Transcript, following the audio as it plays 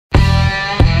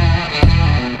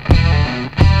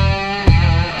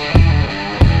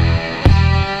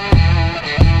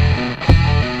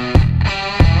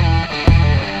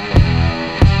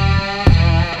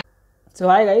So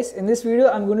hi guys, in this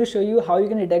video I'm going to show you how you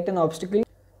can detect an obstacle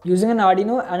using an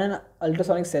Arduino and an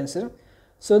ultrasonic sensor.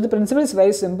 So the principle is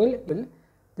very simple.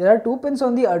 There are two pins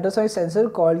on the ultrasonic sensor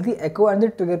called the echo and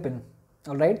the trigger pin.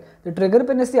 Alright, the trigger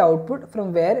pin is the output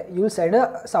from where you will send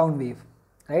a sound wave.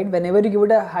 Right, whenever you give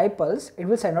it a high pulse, it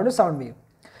will send out a sound wave.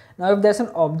 Now if there's an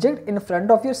object in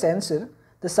front of your sensor,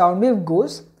 the sound wave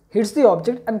goes, hits the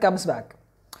object and comes back.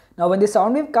 Now when the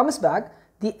sound wave comes back,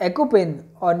 the echo pin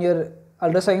on your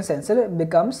ultrasonic sensor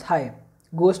becomes high,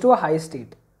 goes to a high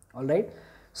state. Alright,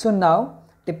 so now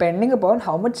depending upon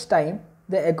how much time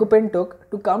the echo pin took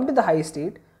to come to the high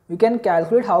state, you can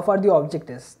calculate how far the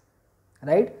object is.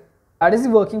 Right, that is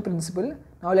the working principle.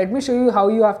 Now let me show you how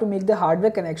you have to make the hardware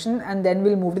connection and then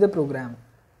we'll move to the program.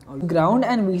 Ground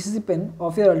and VCC pin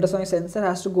of your ultrasonic sensor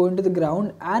has to go into the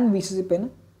ground and VCC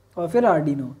pin of your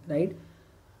Arduino, right?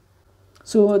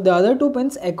 So the other two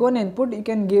pins, echo and input, you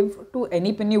can give to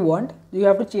any pin you want. You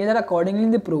have to change that accordingly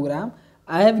in the program.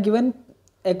 I have given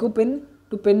echo pin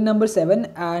to pin number 7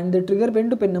 and the trigger pin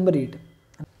to pin number 8.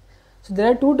 So there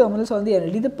are two terminals on the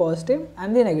LED, the positive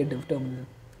and the negative terminal.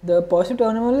 The positive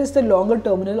terminal is the longer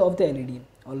terminal of the LED.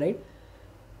 Alright.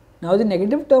 Now the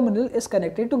negative terminal is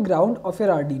connected to ground of your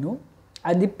Arduino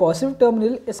and the positive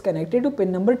terminal is connected to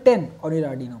pin number 10 on your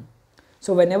Arduino.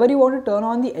 So whenever you want to turn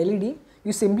on the LED,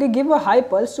 you simply give a high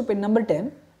pulse to pin number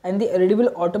 10 and the LED will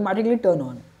automatically turn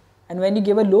on. And when you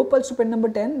give a low pulse to pin number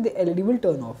 10, the LED will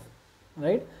turn off.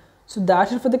 Right? So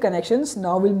that's it for the connections.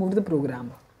 Now we'll move to the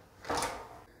program.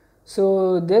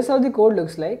 So this is how the code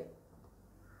looks like.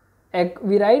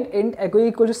 We write int echo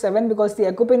equals to 7 because the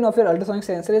echo pin of your ultrasonic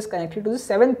sensor is connected to the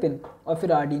 7th pin of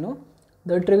your Arduino.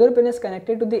 The trigger pin is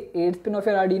connected to the 8th pin of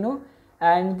your Arduino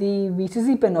and the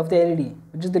VCC pin of the LED,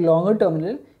 which is the longer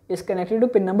terminal, is connected to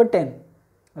pin number 10.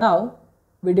 Now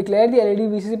we declare the LED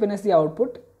VCC pin as the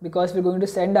output because we're going to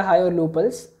send a high or low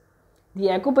pulse. The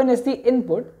echo pin is the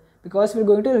input because we're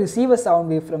going to receive a sound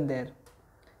wave from there.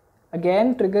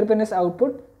 Again, trigger pin is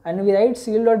output and we write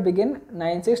serial.begin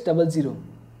 9600.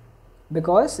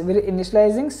 Because we are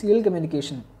initializing serial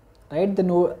communication, right? The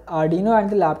Arduino and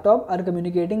the laptop are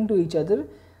communicating to each other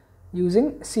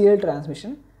using serial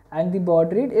transmission and the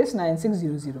baud rate is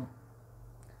 9600.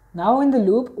 Now in the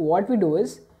loop, what we do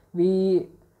is we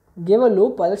give a low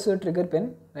pulse to the trigger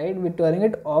pin, right? We're turning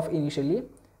it off initially.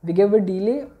 We give a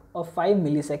delay of 5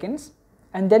 milliseconds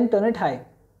and then turn it high,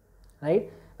 right?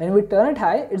 When we turn it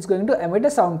high, it's going to emit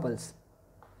a sound pulse.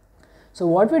 So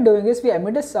what we're doing is we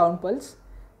emit a sound pulse,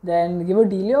 then give a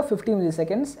delay of 50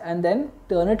 milliseconds and then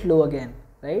turn it low again,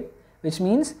 right? Which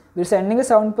means we're sending a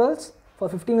sound pulse for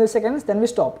 50 milliseconds, then we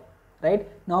stop, right?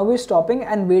 Now we're stopping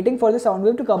and waiting for the sound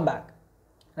wave to come back,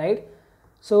 right?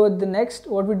 So the next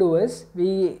what we do is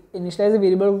we initialize a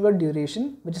variable called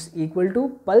duration, which is equal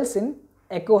to pulse in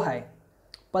echo high.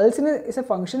 Pulse in is a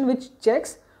function which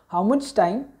checks how much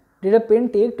time did a pin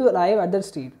take to arrive at that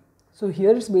state. So here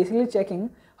it's basically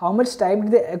checking how much time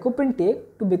did the echo pin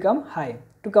take to become high,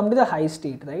 to come to the high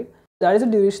state, right? That is the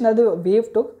duration that the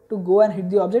wave took to go and hit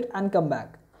the object and come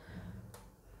back.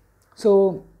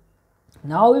 So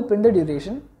now we print the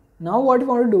duration. Now what we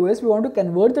want to do is we want to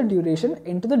convert the duration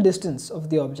into the distance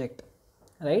of the object,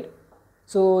 right?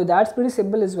 So that's pretty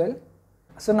simple as well.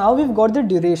 So now we've got the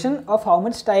duration of how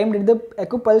much time did the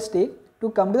echo pulse take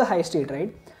to come to the high state,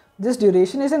 right? This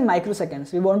duration is in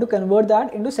microseconds. We want to convert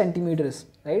that into centimeters,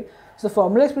 right? So the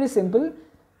formula is pretty simple.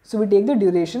 So we take the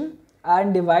duration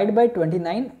and divide by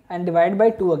 29 and divide by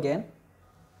 2 again,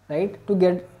 right, to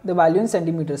get the value in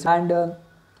centimeters. And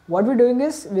what we're doing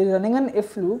is we're running an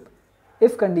if loop,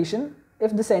 if condition,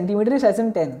 if the centimeter is less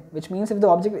than 10, which means if the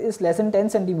object is less than 10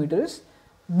 centimeters,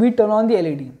 we turn on the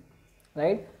LED,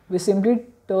 right? We simply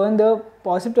turn the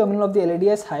positive terminal of the LED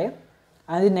as high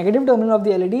and the negative terminal of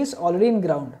the LED is already in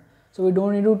ground, so we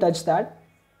don't need to touch that.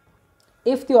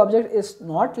 If the object is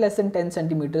not less than 10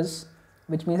 centimeters,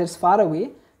 which means it's far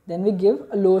away, then we give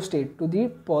a low state to the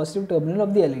positive terminal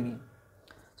of the LED.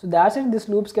 So that's it. This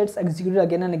loop gets executed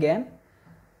again and again.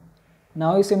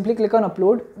 Now you simply click on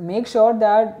upload, make sure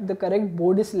that the correct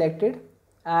board is selected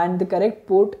and the correct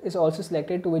port is also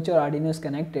selected to which your Arduino is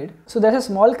connected. So there's a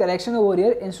small correction over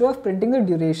here. Instead of printing the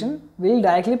duration, we'll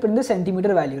directly print the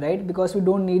centimeter value, right? Because we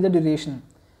don't need the duration.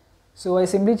 So I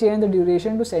simply change the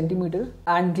duration to centimeter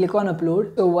and click on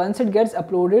upload. So once it gets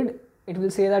uploaded, it will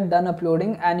say that done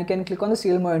uploading and you can click on the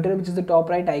serial monitor, which is the top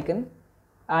right icon,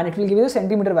 and it will give you the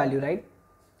centimeter value, right?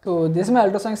 So this is my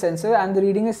ultrasonic sensor and the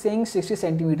reading is saying 60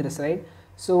 centimeters, right?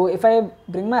 So if I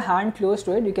bring my hand close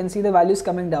to it, you can see the values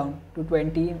coming down to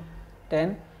 20,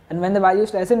 10, and when the value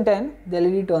is less than 10, the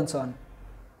LED turns on.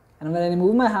 And when I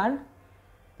remove my hand,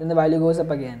 then the value goes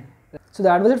up again. So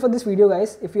that was it for this video,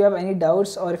 guys. If you have any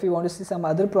doubts or if you want to see some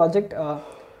other project,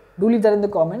 do leave that in the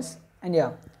comments. And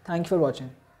yeah, thank you for watching.